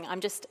I'm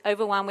just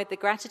overwhelmed with the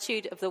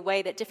gratitude of the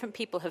way that different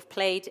people have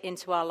played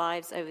into our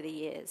lives over the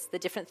years, the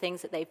different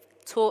things that they've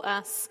taught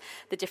us,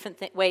 the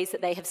different ways that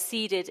they have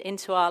seeded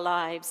into our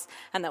lives,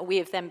 and that we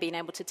have then been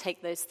able to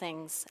take those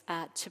things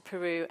to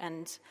Peru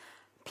and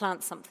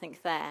plant something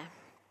there.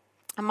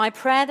 And my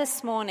prayer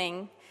this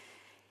morning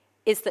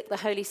is that the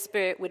Holy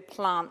Spirit would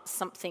plant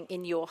something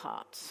in your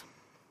heart.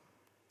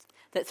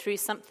 That through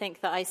something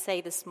that I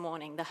say this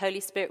morning, the Holy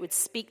Spirit would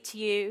speak to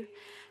you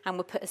and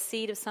would put a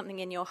seed of something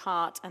in your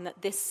heart, and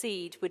that this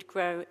seed would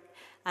grow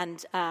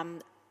and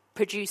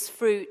produce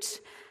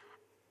fruit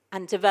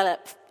and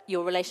develop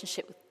your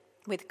relationship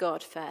with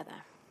God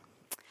further.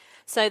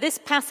 So this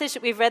passage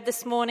that we've read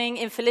this morning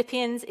in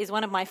Philippians is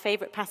one of my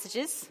favorite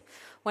passages.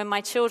 When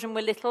my children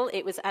were little,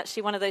 it was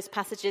actually one of those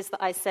passages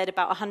that I said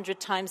about 100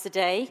 times a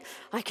day.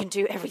 I can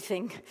do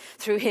everything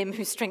through him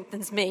who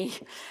strengthens me.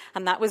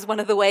 And that was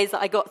one of the ways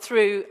that I got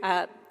through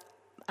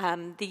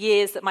the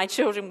years that my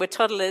children were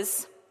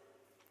toddlers.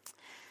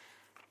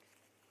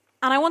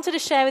 And I wanted to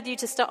share with you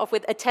to start off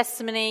with a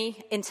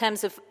testimony in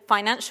terms of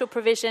financial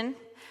provision.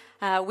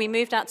 We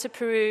moved out to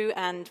Peru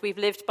and we've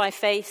lived by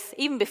faith.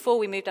 Even before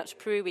we moved out to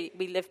Peru,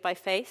 we lived by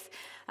faith.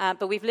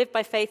 But we've lived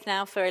by faith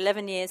now for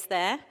 11 years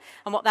there.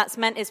 And what that's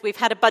meant is we've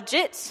had a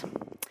budget.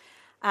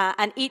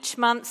 And each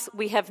month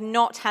we have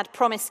not had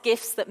promised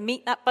gifts that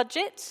meet that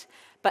budget.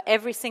 But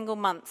every single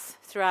month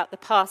throughout the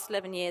past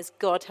 11 years,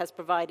 God has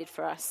provided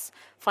for us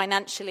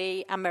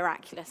financially and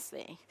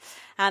miraculously.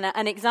 And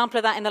an example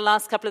of that in the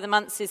last couple of the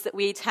months is that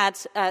we'd had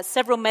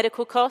several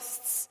medical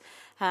costs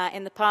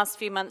in the past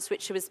few months,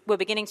 which were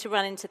beginning to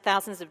run into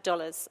thousands of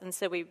dollars. And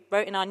so we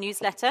wrote in our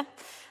newsletter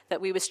that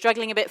we were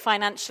struggling a bit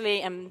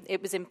financially, and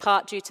it was in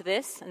part due to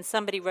this. And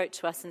somebody wrote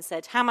to us and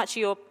said, how much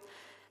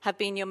have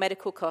been your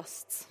medical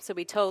costs? So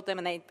we told them,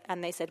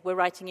 and they said, we're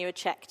writing you a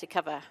check to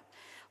cover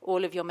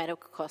all of your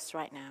medical costs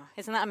right now.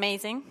 Isn't that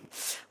amazing,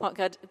 what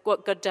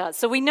God does?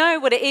 So we know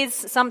what it is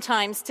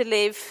sometimes to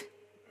live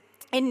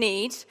in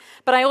need,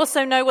 but I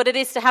also know what it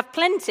is to have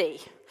plenty.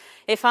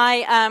 If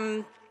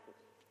I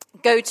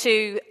go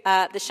to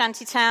the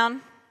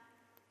shantytown.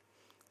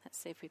 Let's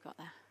see if we've got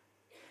that.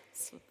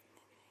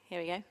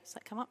 Here we go. Does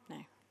that come up? No.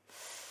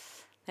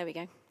 There we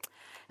go.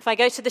 If I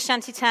go to the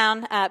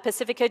shantytown,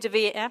 Pacifico de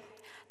Villa,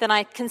 then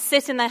I can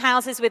sit in the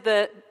houses with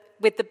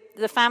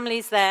the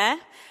families there,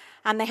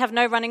 and they have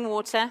no running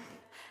water.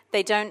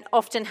 They don't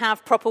often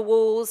have proper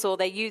walls, or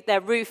their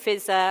roof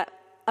is a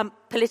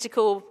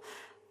political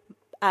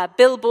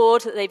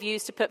billboard that they've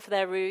used to put for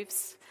their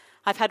roofs.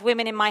 I've had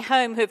women in my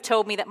home who have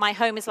told me that my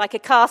home is like a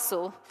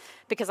castle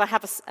because I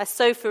have a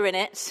sofa in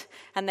it,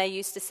 and they're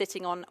used to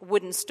sitting on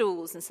wooden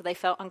stools, and so they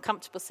felt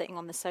uncomfortable sitting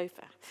on the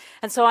sofa.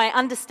 And so I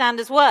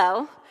understand as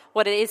well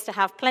what it is to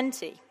have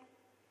plenty.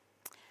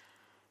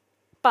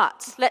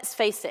 But let's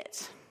face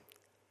it,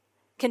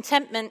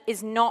 contentment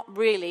is not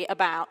really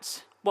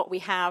about what we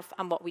have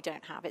and what we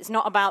don't have. It's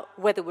not about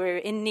whether we're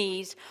in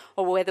need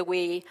or whether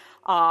we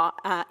are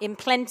in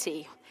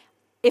plenty.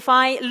 If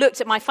I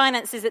looked at my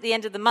finances at the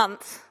end of the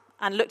month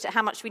and looked at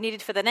how much we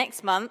needed for the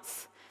next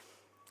month,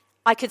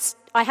 I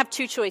have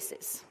two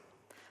choices.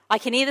 I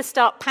can either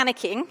start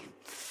panicking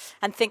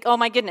and think, oh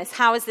my goodness,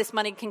 how is this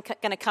money going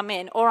to come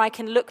in? Or I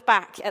can look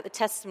back at the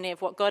testimony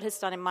of what God has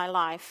done in my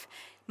life,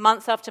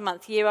 month after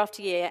month, year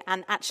after year,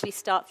 and actually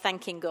start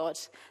thanking God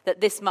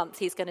that this month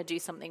he's going to do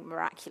something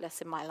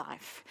miraculous in my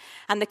life.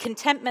 And the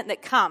contentment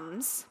that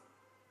comes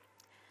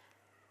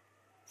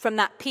from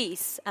that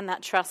peace and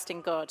that trust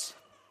in God.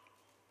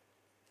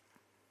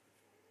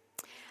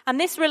 And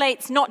this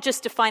relates not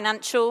just to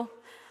financial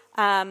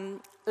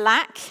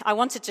lack. I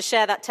wanted to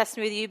share that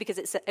testimony with you because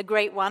it's a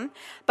great one.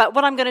 But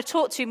what I'm going to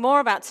talk to you more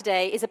about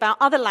today is about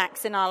other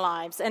lacks in our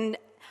lives and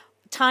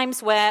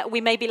times where we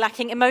may be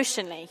lacking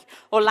emotionally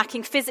or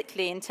lacking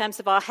physically in terms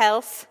of our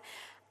health.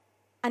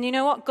 And you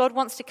know what? God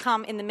wants to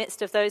come in the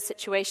midst of those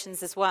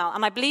situations as well.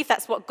 And I believe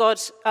that's what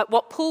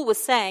Paul was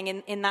saying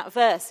in that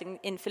verse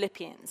in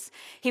Philippians.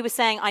 He was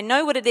saying, I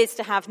know what it is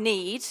to have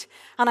need,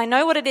 and I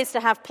know what it is to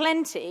have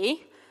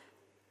plenty,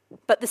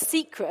 but the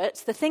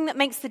secret, the thing that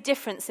makes the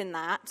difference in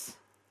that,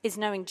 is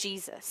knowing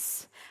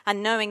Jesus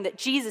and knowing that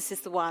Jesus is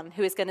the one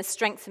who is going to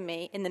strengthen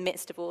me in the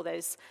midst of all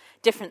those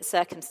different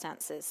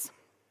circumstances.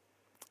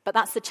 But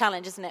that's the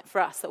challenge, isn't it,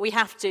 for us, that we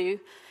have to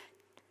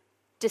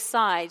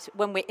decide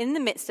when we're in the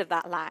midst of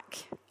that lack,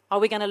 are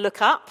we going to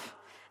look up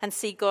and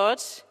see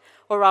God,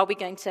 or are we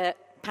going to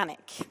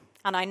panic?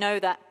 And I know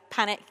that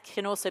panic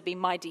can also be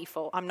my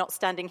default. I'm not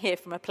standing here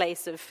from a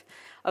place of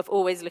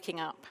always looking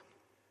up.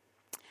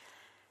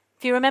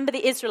 If you remember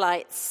the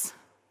Israelites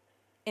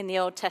in the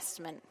Old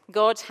Testament,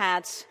 God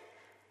had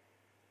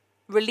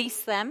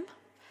released them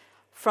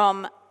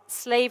from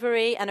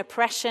slavery and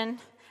oppression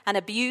and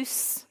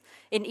abuse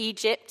in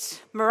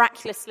Egypt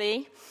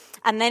miraculously,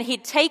 and then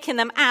he'd taken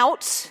them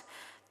out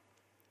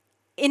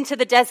into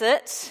the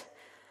desert,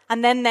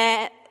 and then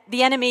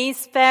the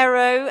enemies,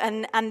 Pharaoh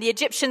and the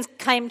Egyptians,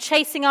 came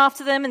chasing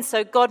after them, and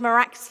so God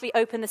miraculously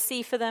opened the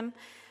sea for them,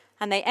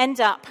 and they end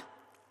up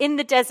in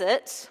the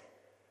desert,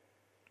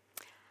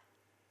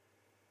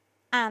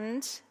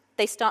 and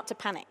they start to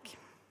panic.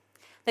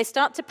 They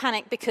start to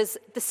panic because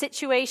the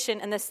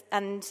situation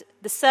and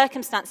the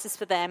circumstances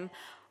for them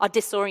are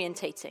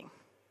disorientating.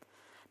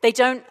 They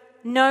don't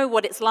know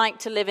what it's like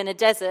to live in a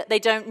desert. They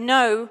don't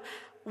know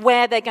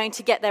where they're going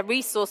to get their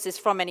resources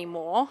from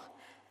anymore.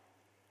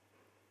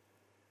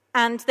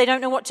 And they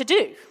don't know what to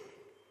do.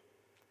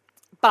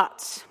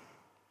 But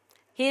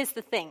here's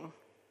the thing.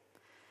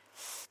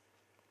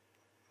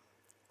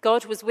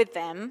 God was with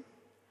them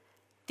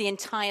the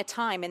entire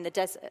time in the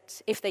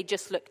desert, if they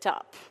just looked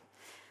up.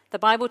 The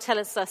Bible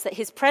tells us that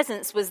his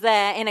presence was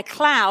there in a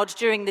cloud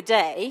during the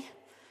day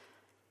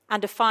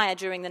and a fire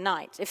during the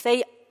night. If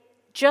they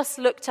just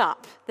looked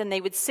up, then they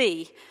would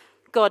see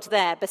God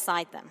there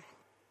beside them.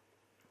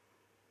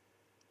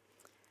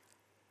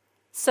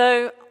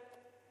 So,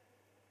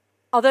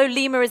 although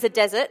Lima is a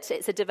desert,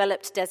 it's a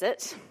developed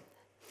desert,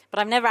 but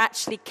I've never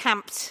actually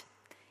camped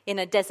in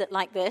a desert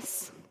like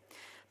this.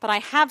 But I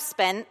have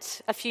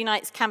spent a few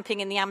nights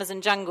camping in the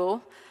Amazon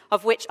jungle,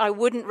 of which I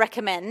wouldn't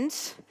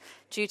recommend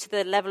due to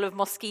the level of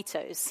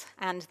mosquitoes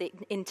and the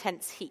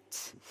intense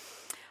heat.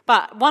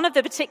 But one of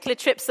the particular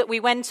trips that we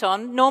went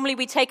on, normally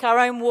we take our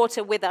own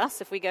water with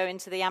us if we go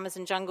into the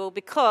Amazon jungle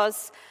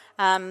because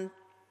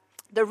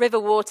the river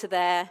water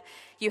there,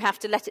 you have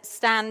to let it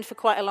stand for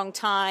quite a long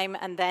time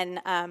and then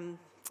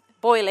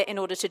boil it in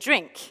order to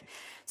drink.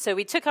 So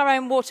we took our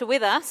own water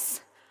with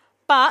us,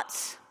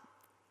 but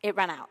it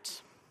ran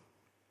out.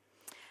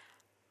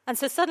 And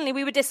so suddenly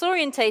we were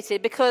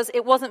disorientated because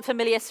it wasn't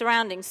familiar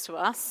surroundings to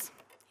us.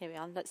 Here we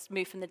are. Let's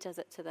move from the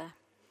desert to there.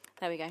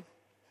 There we go.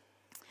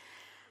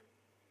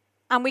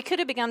 And we could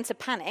have begun to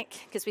panic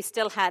because we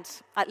still had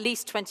at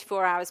least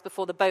 24 hours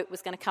before the boat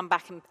was going to come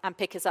back and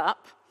pick us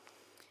up.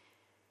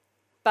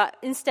 But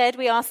instead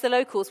we asked the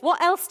locals,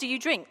 what else do you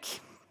drink?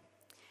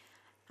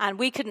 And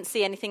we couldn't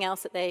see anything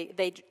else that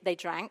they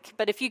drank.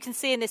 But if you can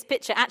see in this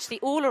picture, actually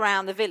all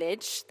around the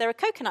village, there are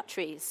coconut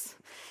trees.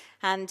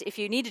 And if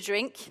you need a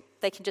drink,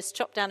 they can just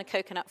chop down a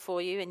coconut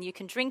for you and you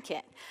can drink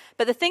it.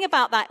 But the thing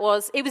about that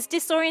was, it was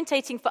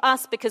disorientating for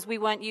us because we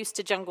weren't used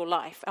to jungle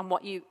life and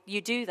what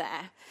you do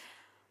there.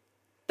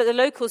 But the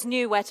locals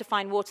knew where to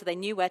find water. They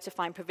knew where to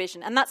find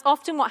provision. And that's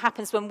often what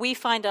happens when we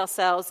find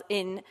ourselves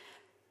in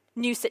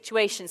new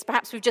situations.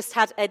 Perhaps we've just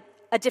had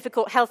a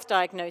difficult health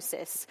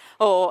diagnosis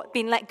or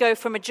been let go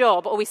from a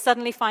job, or we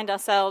suddenly find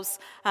ourselves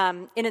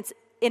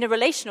in a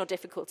relational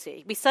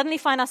difficulty. We suddenly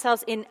find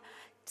ourselves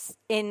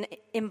in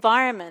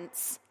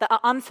environments that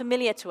are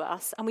unfamiliar to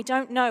us, and we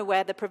don't know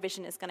where the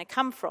provision is going to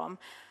come from,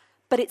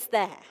 but it's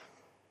there.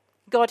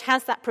 God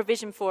has that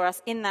provision for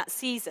us in that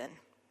season.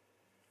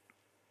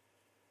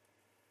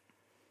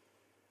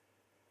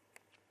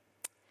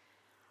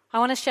 I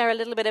want to share a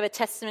little bit of a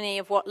testimony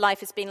of what life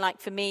has been like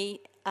for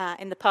me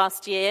in the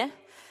past year.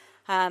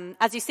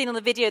 As you've seen on the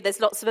video,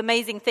 there's lots of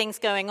amazing things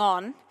going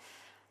on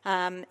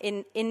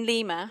in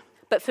Lima.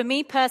 But for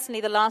me personally,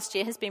 the last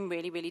year has been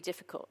really, really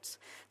difficult.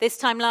 This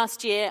time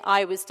last year,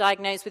 I was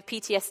diagnosed with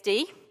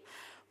PTSD,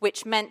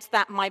 which meant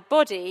that my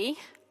body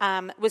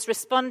was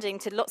responding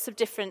to lots of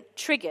different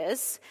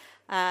triggers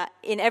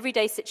in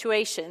everyday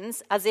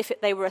situations as if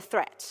they were a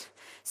threat.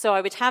 So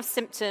I would have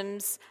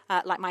symptoms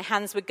like my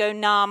hands would go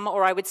numb,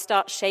 or I would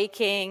start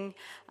shaking,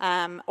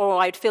 or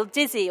I'd feel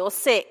dizzy or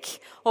sick,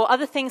 or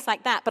other things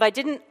like that. But I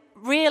didn't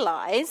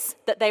realize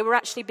that they were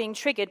actually being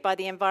triggered by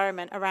the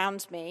environment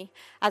around me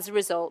as a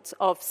result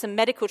of some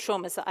medical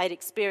traumas that I'd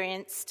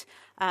experienced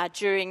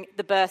during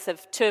the birth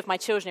of 2 of my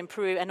children in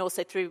Peru, and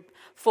also through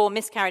 4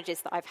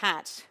 miscarriages that I've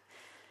had.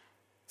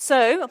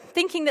 So,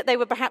 thinking that they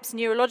were perhaps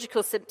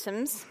neurological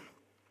symptoms,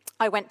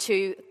 I went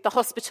to the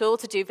hospital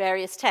to do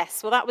various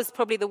tests. Well, that was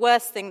probably the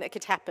worst thing that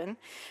could happen,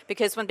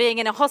 because when being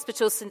in a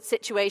hospital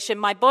situation,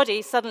 my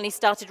body suddenly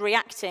started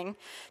reacting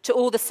to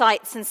all the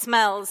sights and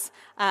smells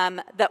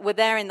that were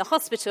there in the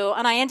hospital,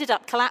 and I ended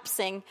up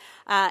collapsing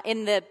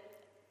in the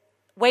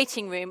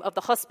waiting room of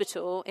the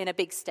hospital in a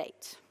big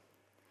state.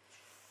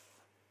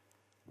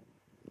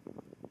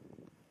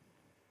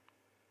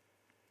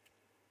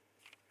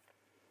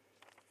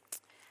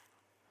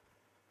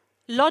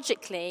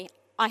 Logically,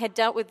 I had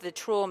dealt with the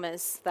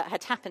traumas that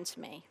had happened to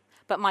me,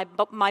 but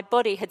my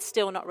body had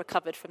still not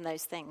recovered from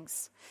those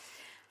things.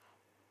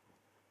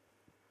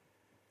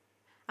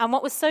 And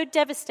what was so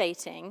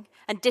devastating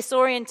and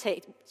so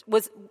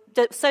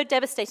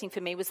devastating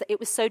for me was that it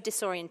was so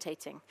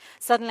disorientating.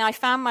 Suddenly I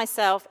found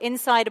myself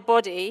inside a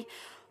body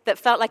that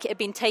felt like it had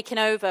been taken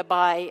over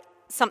by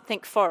something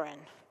foreign.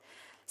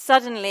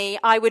 Suddenly,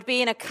 I would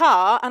be in a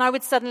car and I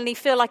would suddenly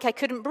feel like I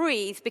couldn't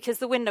breathe because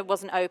the window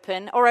wasn't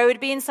open, or I would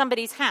be in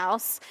somebody's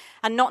house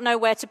and not know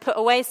where to put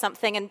away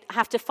something and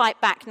have to fight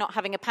back not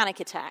having a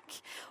panic attack.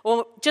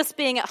 Or just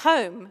being at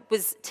home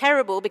was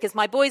terrible because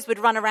my boys would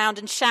run around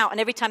and shout, and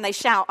every time they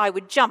shout, I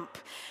would jump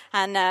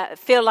and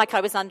feel like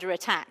I was under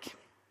attack.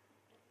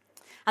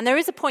 And there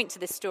is a point to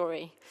this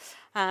story,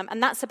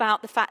 and that's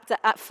about the fact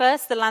that at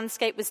first the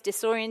landscape was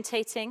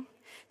disorientating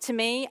to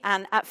me,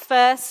 and at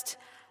first...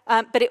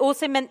 but it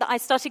also meant that I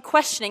started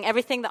questioning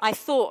everything that I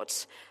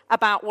thought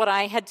about what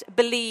I had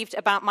believed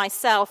about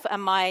myself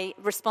and my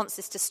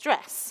responses to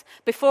stress.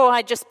 Before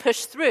I just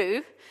pushed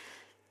through,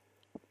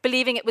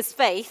 believing it was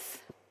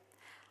faith,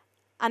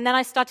 and then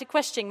I started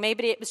questioning,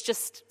 maybe it was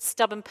just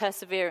stubborn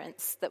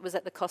perseverance that was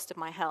at the cost of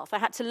my health. I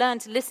had to learn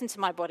to listen to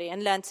my body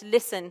and learn to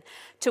listen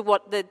to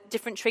what the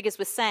different triggers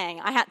were saying.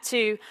 I had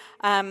to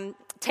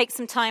take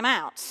some time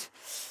out.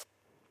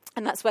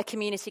 And that's where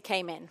community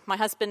came in. My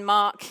husband,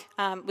 Mark,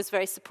 was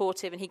very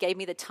supportive, and he gave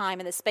me the time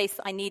and the space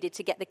that I needed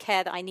to get the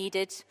care that I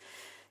needed.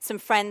 Some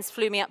friends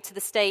flew me up to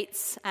the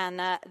States,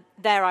 and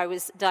there I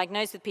was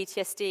diagnosed with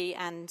PTSD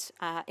and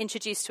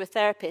introduced to a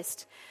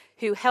therapist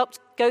who helped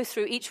go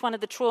through each one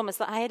of the traumas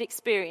that I had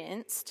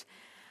experienced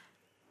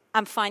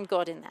and find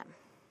God in them,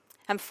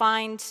 and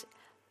find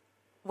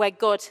where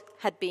God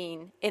had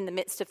been in the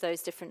midst of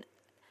those different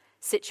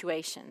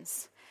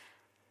situations.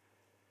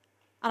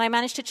 And I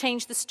managed to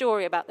change the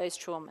story about those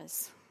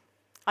traumas.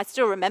 I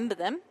still remember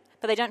them,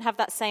 but they don't have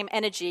that same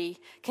energy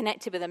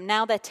connected with them.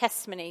 Now they're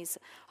testimonies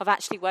of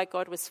actually where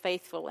God was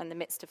faithful in the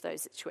midst of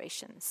those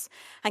situations.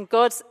 And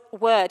God's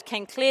word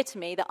came clear to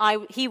me that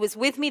he was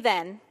with me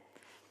then,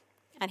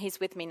 and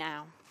he's with me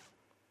now.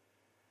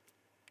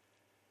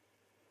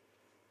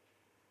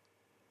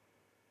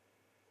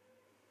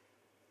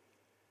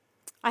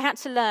 I had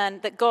to learn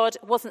that God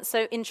wasn't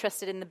so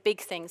interested in the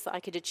big things that I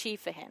could achieve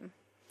for him,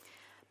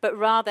 but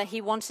rather he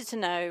wanted to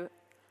know,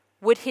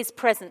 would his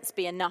presence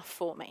be enough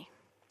for me?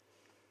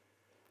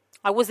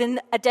 I was in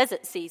a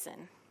desert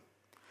season.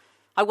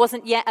 I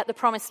wasn't yet at the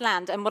promised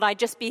land, and would I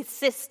just be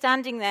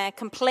standing there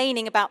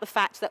complaining about the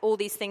fact that all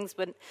these things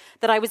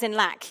that I was in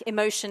lack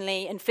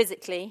emotionally and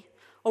physically,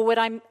 or would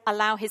I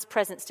allow his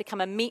presence to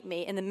come and meet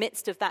me in the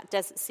midst of that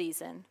desert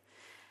season,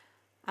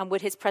 and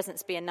would his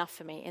presence be enough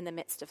for me in the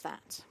midst of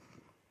that?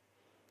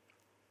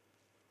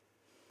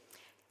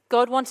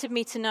 God wanted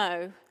me to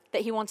know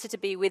that he wanted to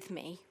be with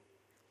me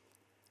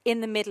in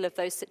the middle of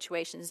those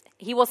situations.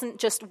 He wasn't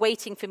just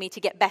waiting for me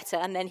to get better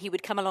and then he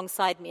would come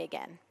alongside me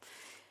again.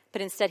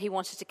 But instead he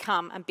wanted to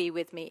come and be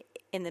with me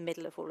in the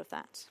middle of all of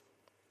that.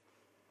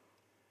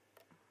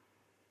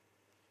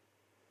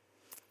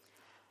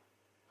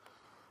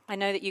 I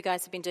know that you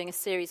guys have been doing a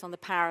series on the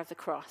power of the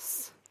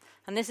cross.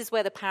 And this is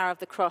where the power of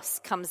the cross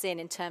comes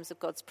in terms of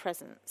God's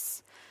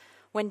presence.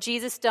 When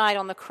Jesus died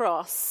on the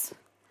cross,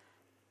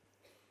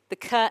 the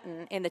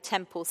curtain in the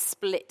temple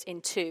split in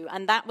two.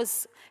 And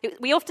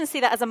we often see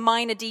that as a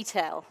minor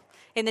detail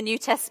in the New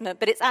Testament,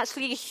 but it's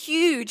actually a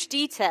huge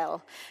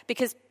detail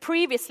because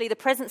previously the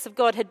presence of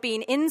God had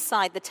been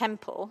inside the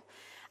temple.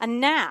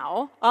 And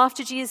now,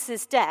 after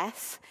Jesus'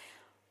 death,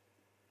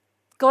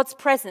 God's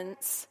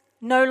presence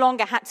no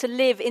longer had to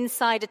live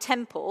inside a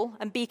temple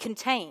and be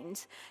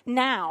contained.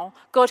 Now,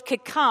 God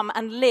could come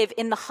and live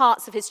in the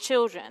hearts of his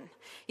children.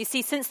 You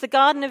see, since the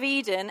Garden of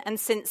Eden and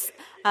since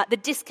the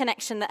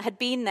disconnection that had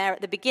been there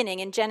at the beginning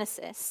in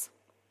Genesis,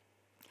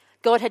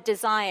 God had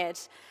desired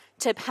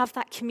to have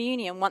that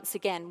communion once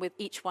again with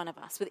each one of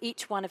us, with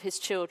each one of his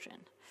children.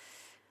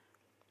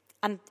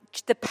 And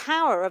the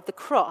power of the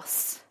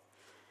cross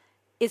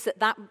is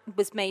that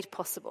was made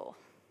possible.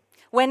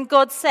 When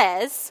God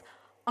says,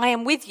 I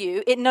am with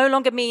you, it no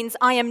longer means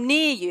I am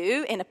near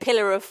you in a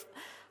pillar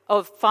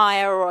of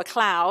fire or a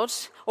cloud,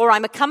 or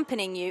I'm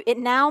accompanying you. It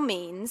now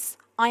means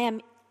I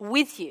am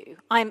with you,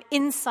 I am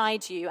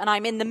inside you, and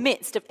I'm in the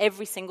midst of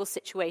every single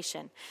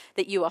situation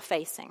that you are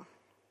facing.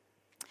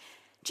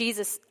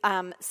 Jesus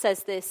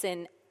says this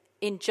in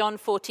John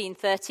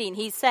 14:13.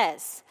 He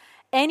says,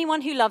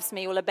 anyone who loves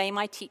me will obey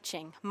my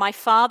teaching. My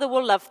Father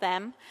will love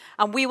them,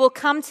 and we will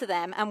come to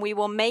them, and we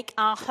will make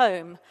our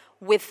home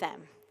with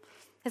them.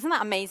 Isn't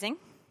that amazing?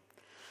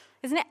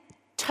 Isn't it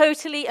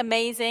totally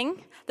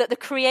amazing that the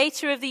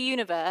creator of the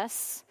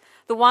universe,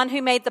 the one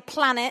who made the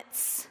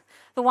planets,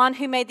 the one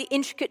who made the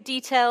intricate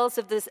details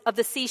of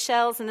the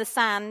seashells and the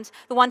sand,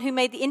 the one who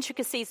made the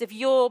intricacies of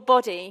your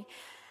body,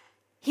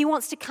 he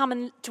wants to come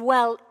and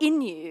dwell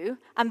in you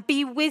and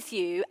be with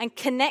you and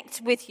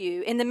connect with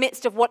you in the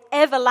midst of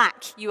whatever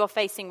lack you are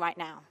facing right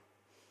now.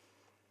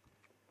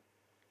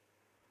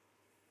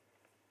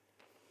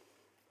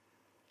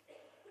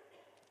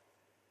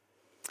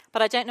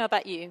 But I don't know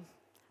about you,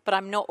 but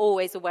I'm not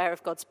always aware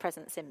of God's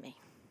presence in me.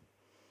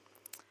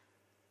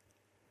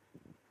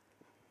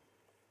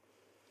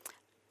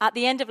 At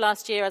the end of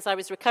last year, as I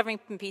was recovering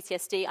from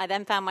PTSD, I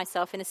then found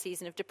myself in a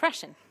season of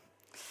depression.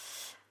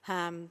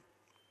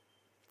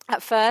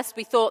 At first,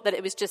 we thought that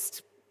it was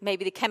just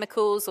maybe the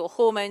chemicals or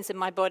hormones in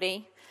my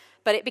body,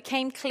 but it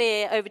became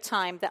clear over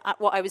time that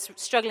what I was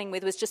struggling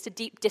with was just a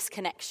deep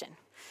disconnection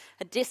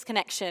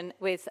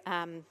with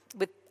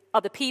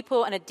other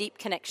people and a deep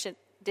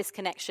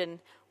disconnection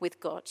with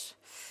God.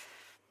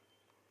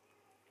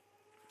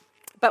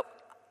 But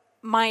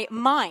my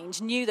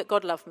mind knew that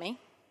God loved me.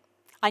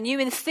 I knew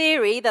in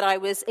theory that I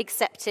was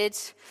accepted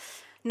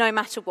no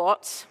matter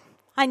what.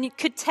 I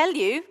could tell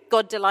you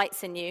God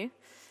delights in you,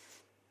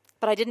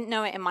 but I didn't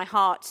know it in my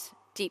heart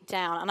deep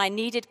down. And I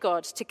needed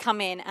God to come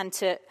in and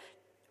to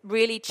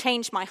really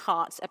change my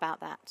heart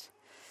about that.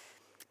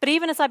 But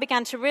even as I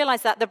began to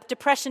realize that, the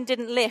depression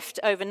didn't lift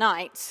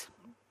overnight.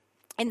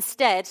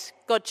 Instead,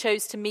 God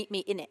chose to meet me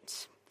in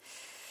it.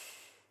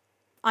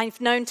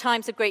 I've known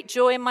times of great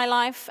joy in my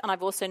life, and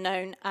I've also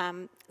known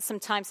some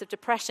times of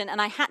depression,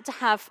 and I had to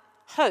have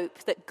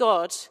hope that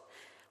God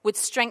would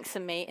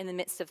strengthen me in the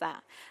midst of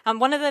that. And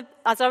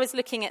as I was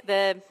looking at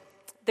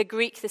the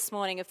Greek this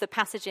morning of the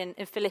passage in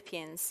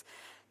Philippians,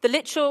 the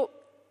literal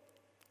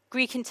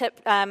Greek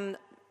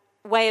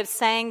way of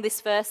saying this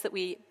verse that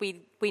we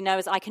know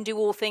as I can do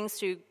all things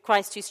through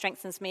Christ who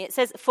strengthens me, it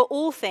says, for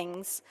all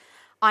things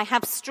I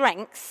have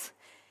strength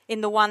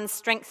in the one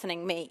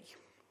strengthening me.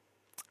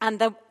 And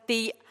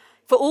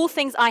for all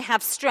things I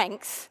have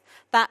strength,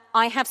 that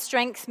I have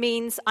strength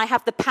means I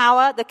have the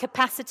power, the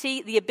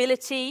capacity, the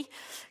ability,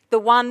 the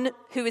one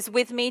who is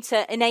with me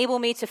to enable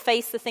me to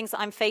face the things that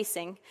I'm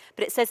facing.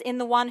 But it says in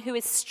the one who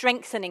is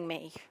strengthening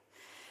me.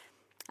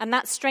 And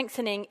that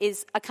strengthening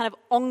is a kind of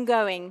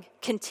ongoing,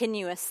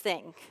 continuous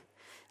thing.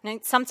 You know,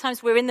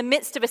 sometimes we're in the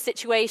midst of a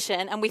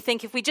situation and we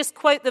think if we just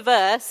quote the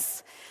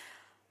verse,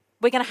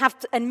 we're going to have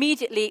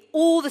immediately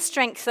all the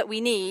strength that we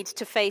need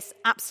to face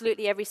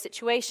absolutely every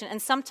situation.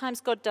 And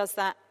sometimes God does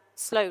that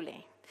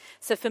slowly.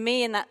 So for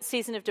me in that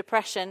season of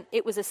depression,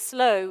 it was a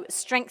slow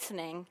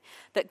strengthening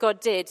that God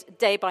did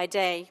day by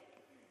day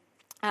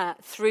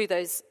through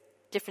those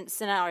different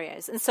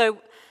scenarios. And so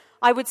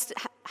I would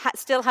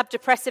still have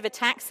depressive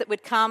attacks that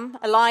would come,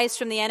 lies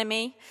from the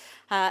enemy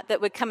that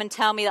would come and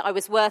tell me that I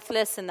was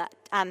worthless and that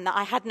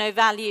I had no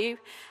value.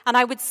 And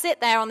I would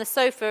sit there on the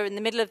sofa in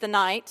the middle of the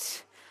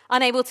night,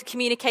 unable to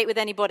communicate with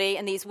anybody,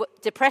 and these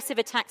depressive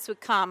attacks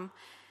would come.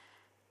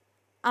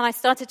 And I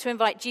started to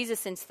invite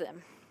Jesus into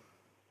them.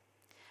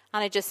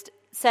 And I just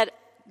said,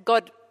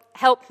 God,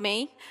 help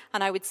me.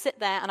 And I would sit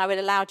there and I would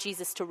allow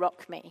Jesus to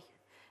rock me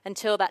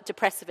until that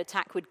depressive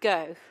attack would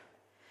go.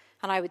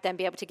 And I would then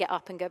be able to get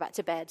up and go back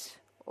to bed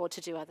or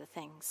to do other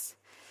things.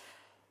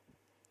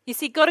 You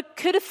see, God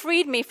could have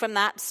freed me from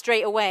that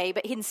straight away,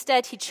 but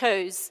instead he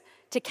chose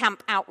to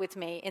camp out with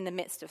me in the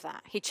midst of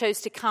that. He chose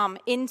to come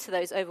into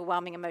those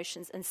overwhelming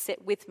emotions and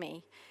sit with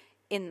me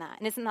in that.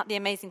 And isn't that the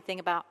amazing thing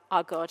about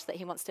our God, that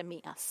he wants to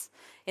meet us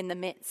in the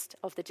midst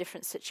of the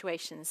different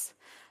situations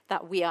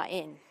that we are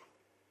in?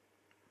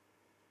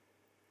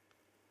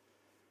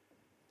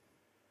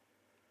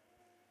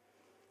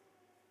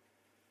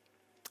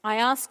 I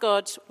asked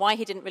God why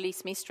he didn't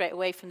release me straight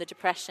away from the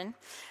depression,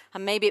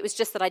 and maybe it was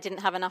just that I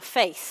didn't have enough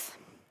faith.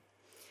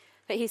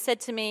 But he said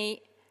to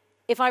me,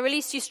 if I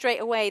release you straight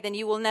away, then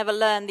you will never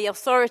learn the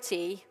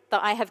authority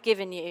that I have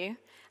given you,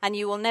 and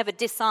you will never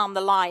disarm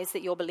the lies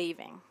that you're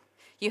believing.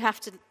 You have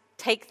to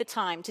take the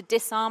time to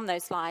disarm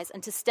those lies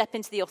and to step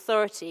into the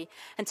authority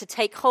and to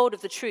take hold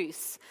of the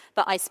truths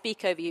that I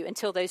speak over you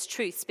until those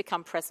truths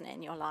become present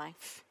in your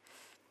life.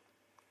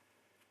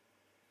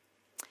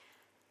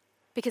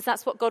 Because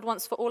that's what God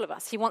wants for all of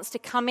us. He wants to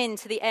come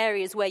into the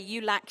areas where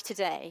you lack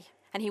today,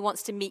 and he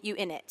wants to meet you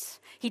in it.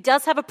 He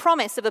does have a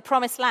promise of the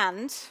promised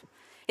land.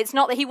 It's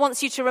not that he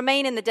wants you to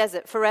remain in the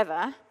desert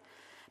forever,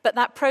 but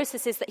that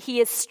process is that he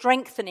is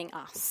strengthening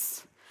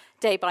us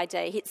day by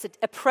day. It's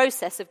a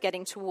process of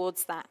getting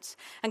towards that.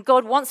 And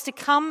God wants to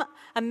come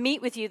and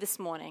meet with you this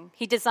morning.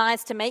 He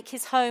desires to make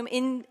his home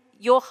in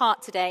your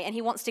heart today, and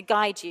he wants to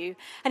guide you,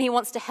 and he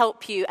wants to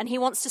help you, and he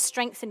wants to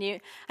strengthen you,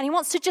 and he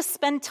wants to just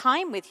spend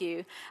time with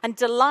you and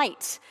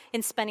delight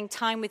in spending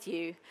time with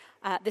you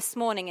this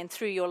morning and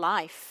through your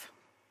life.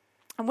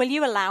 And will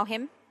you allow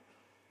him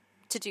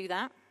to do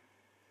that?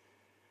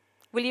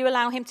 Will you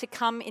allow him to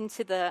come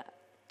into the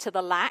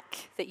lack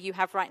that you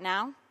have right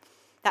now?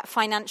 That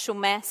financial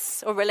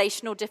mess or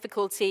relational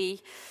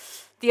difficulty,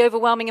 the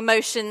overwhelming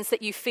emotions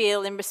that you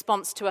feel in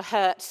response to a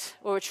hurt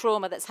or a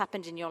trauma that's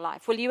happened in your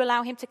life. Will you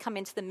allow him to come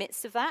into the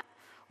midst of that?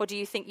 Or do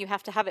you think you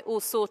have to have it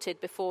all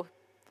sorted before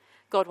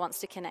God wants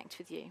to connect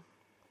with you?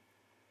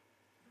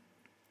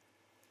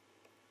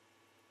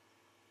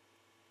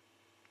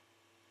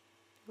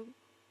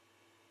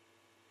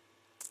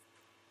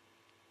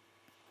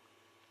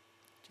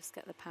 Just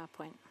get the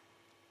PowerPoint.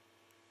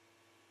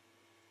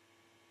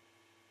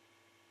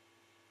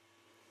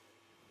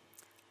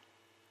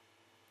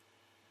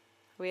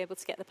 Are we able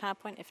to get the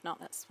PowerPoint? If not,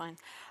 that's fine.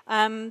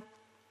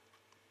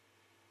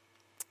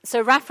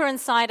 So Rafa and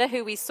Saida,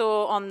 who we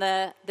saw on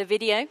the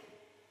video,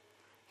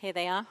 here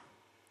they are.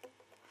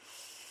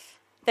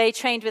 They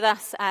trained with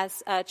us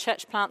as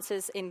church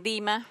planters in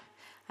Lima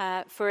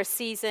for a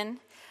season,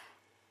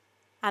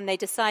 and they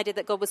decided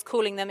that God was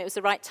calling them. It was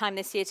the right time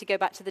this year to go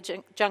back to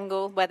the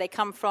jungle where they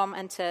come from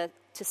and to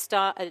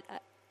start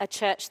a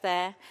church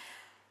there.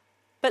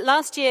 But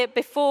last year,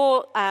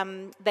 before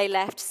they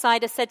left,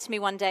 Saida said to me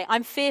one day,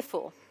 I'm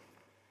fearful.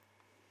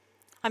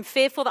 I'm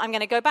fearful that I'm going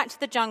to go back to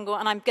the jungle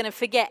and I'm going to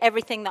forget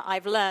everything that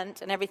I've learned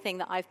and everything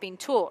that I've been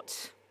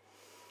taught.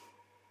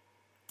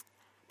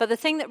 But the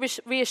thing that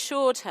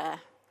reassured her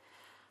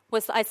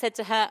was that I said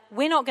to her,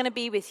 we're not going to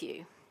be with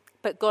you,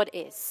 but God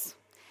is.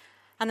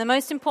 And the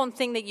most important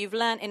thing that you've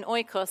learned in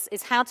Oikos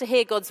is how to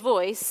hear God's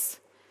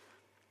voice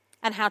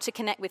and how to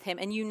connect with him,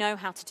 and you know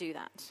how to do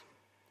that.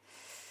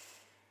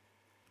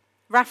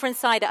 Rafa and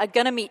Saida are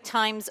going to meet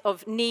times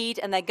of need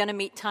and they're going to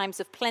meet times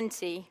of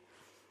plenty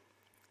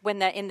when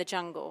they're in the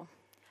jungle.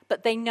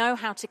 But they know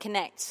how to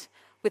connect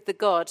with the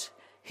God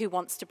who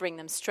wants to bring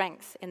them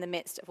strength in the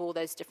midst of all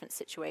those different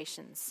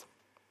situations.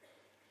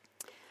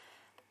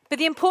 But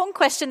the important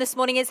question this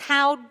morning is,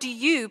 how do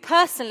you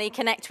personally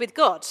connect with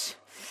God?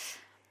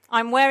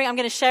 I'm going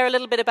to share a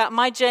little bit about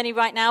my journey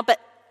right now, but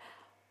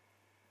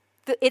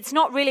it's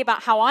not really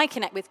about how I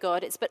connect with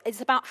God,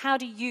 it's about how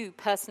do you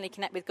personally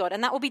connect with God.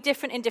 And that will be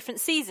different in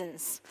different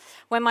seasons.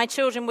 When my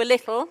children were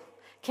little,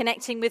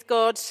 connecting with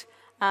God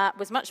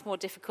was much more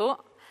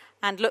difficult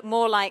and looked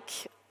more like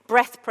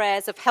breath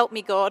prayers of help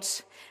me God,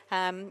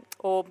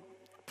 or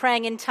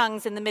praying in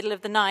tongues in the middle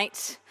of the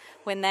night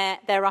when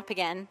they're up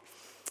again.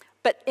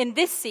 But in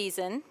this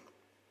season,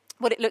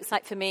 what it looks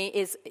like for me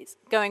is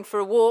going for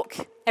a walk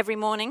every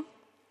morning.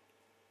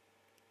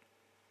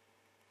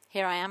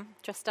 Here I am,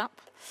 dressed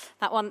up.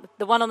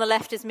 The one on the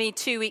left is me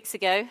 2 weeks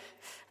ago, and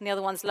the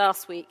other one's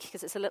last week,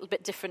 because it's a little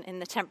bit different in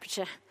the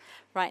temperature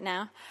right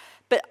now.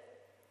 But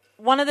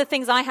one of the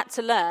things I had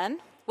to learn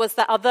was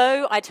that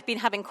although I'd been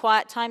having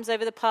quiet times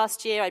over the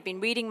past year, I'd been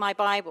reading my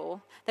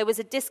Bible, there was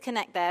a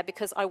disconnect there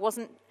because I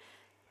wasn't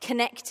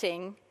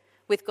connecting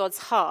with God's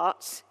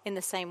heart in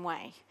the same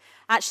way.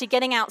 Actually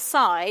getting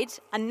outside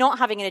and not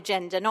having an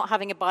agenda, not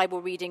having a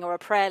Bible reading or a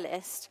prayer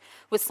list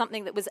was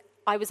something that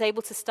I was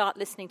able to start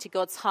listening to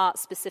God's heart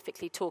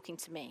specifically talking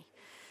to me,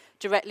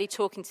 directly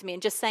talking to me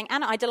and just saying,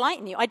 Anna, I delight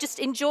in you. I just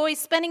enjoy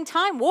spending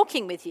time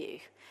walking with you.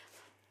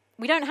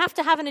 We don't have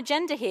to have an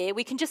agenda here.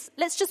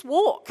 Let's just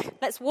walk.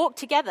 Let's walk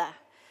together.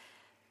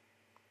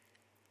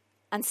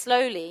 And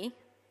slowly,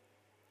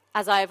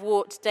 as I have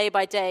walked day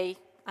by day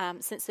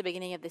since the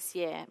beginning of this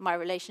year, my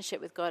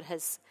relationship with God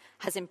has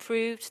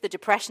improved. The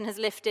depression has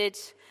lifted,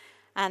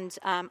 and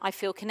I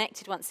feel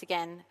connected once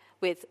again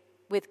with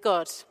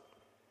God.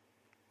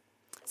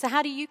 So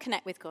how do you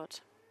connect with God?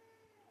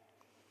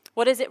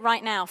 What is it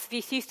right now?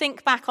 If you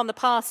think back on the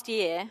past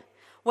year,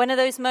 when are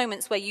those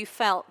moments where you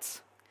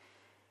felt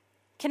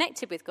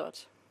connected with God?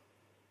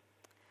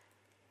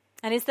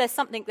 And is there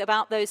something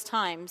about those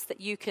times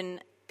that you can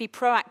be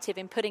proactive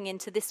in putting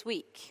into this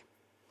week?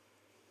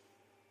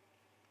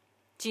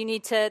 Do you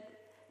need to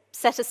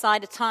set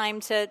aside a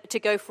time to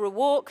go for a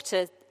walk,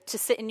 to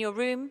sit in your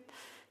room,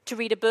 to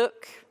read a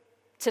book,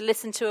 to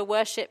listen to a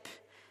worship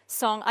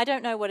song? I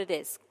don't know what it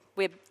is.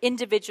 We're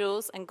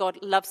individuals, and God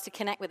loves to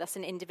connect with us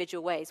in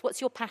individual ways.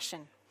 What's your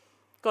passion?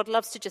 God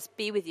loves to just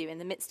be with you in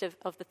the midst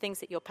of the things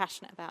that you're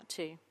passionate about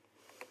too.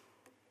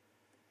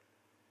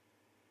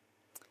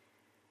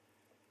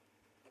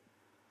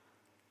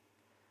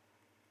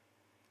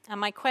 And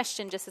my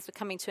question, just as we're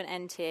coming to an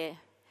end here,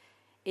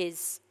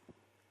 is,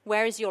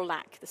 where is your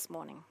lack this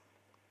morning?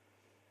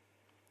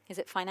 Is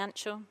it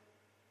financial?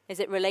 Is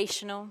it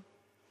relational?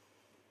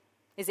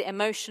 Is it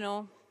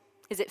emotional?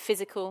 Is it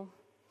physical?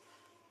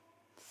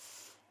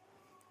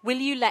 Will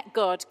you let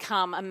God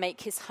come and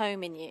make his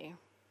home in you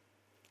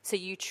so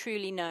you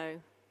truly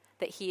know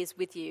that he is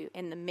with you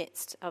in the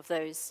midst of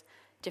those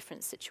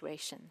different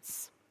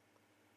situations?